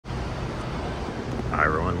Hi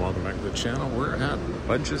everyone, welcome back to the channel. We're at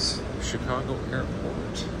Budge's Chicago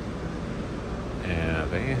Airport. And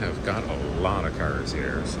they have got a lot of cars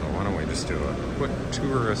here, so why don't we just do a quick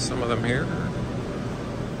tour of some of them here.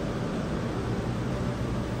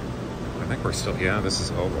 I think we're still, yeah, this is,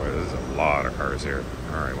 oh boy, this is a lot of cars here.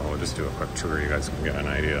 Alright, well, we'll just do a quick tour. You guys can get an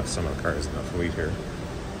idea of some of the cars in the fleet here.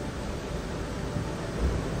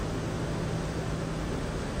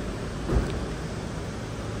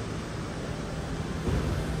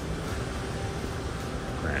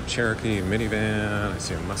 Grand Cherokee, minivan, I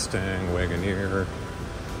see a Mustang, Wagoneer,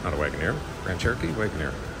 not a Wagoneer, Grand Cherokee,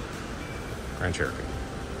 Wagoneer, Grand Cherokee.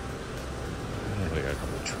 And we got a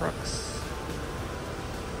couple of trucks.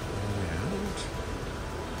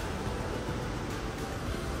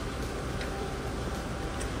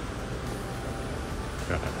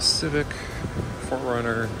 And got a Civic,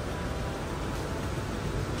 4Runner.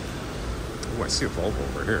 Oh, I see a Volvo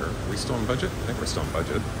over here. Are we still on budget? I think we're still on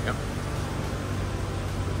budget, yep.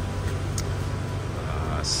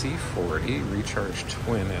 C40 recharged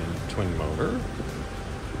twin and twin motor.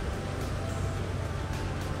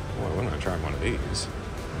 Well, I wouldn't try one of these.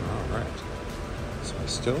 Alright. So we're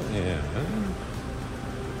still in.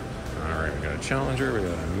 Alright, we got a Challenger, we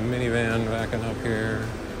got a minivan backing up here.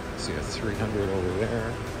 See a 300 over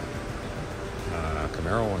there.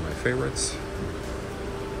 Camaro, one of my favorites.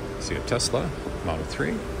 See a Tesla, Model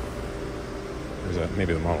 3. There's that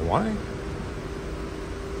maybe the Model Y.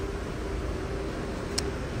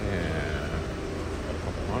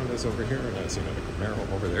 Honda's over here, and I see another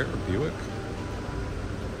Camaro over there, a Buick.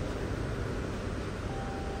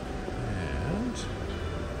 And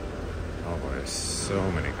oh boy, so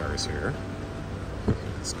many cars here.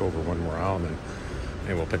 Let's go over one more aisle, and then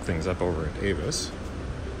maybe we'll pick things up over at Avis.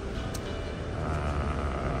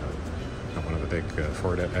 Got one of the big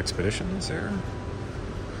Ford Expeditions there.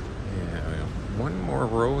 Yeah, one more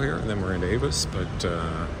row here, and then we're in Avis, but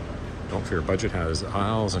don't fear, Budget has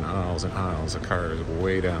aisles and aisles and aisles of cars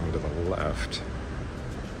way down to the left.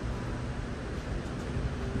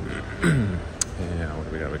 Yeah, what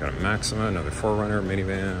do we got? We got a Maxima, another 4Runner,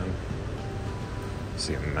 minivan.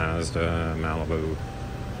 See a Mazda, Malibu.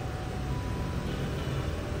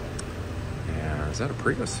 Yeah, is that a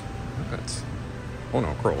Prius? That's, oh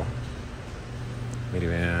no, Corolla.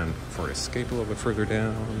 Minivan, Ford Escape a little bit further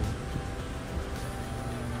down.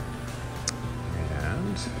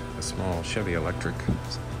 A small Chevy electric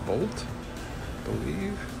Bolt, I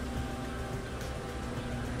believe.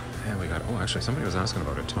 And we got, oh, actually, somebody was asking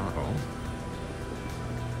about a Tahoe.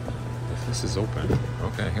 If this is open,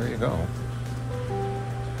 okay, here you go.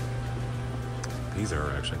 These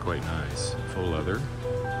are actually quite nice, full leather.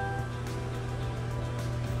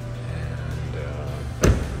 And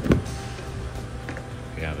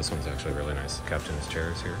yeah, this one's actually really nice. Captain's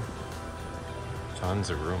chairs here. Tons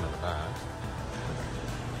of room in the back.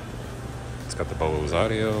 It's got the Bose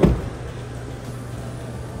audio.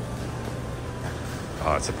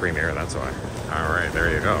 Oh, it's a Premier, that's why. Alright,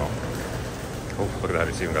 there you go. Oh, look at that,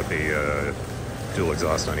 it's even got the dual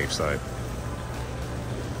exhaust on each side.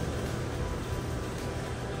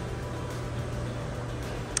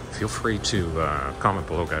 Feel free to comment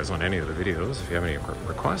below, guys, on any of the videos. If you have any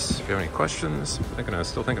requests, if you have any questions.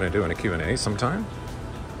 Still thinking of doing a Q&A sometime.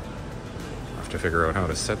 I'll have to figure out how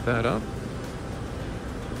to set that up.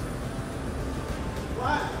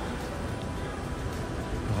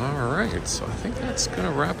 Alright, so I think that's going to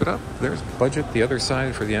wrap it up. There's Budget the other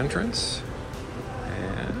side for the entrance.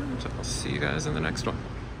 And I'll see you guys in the next one.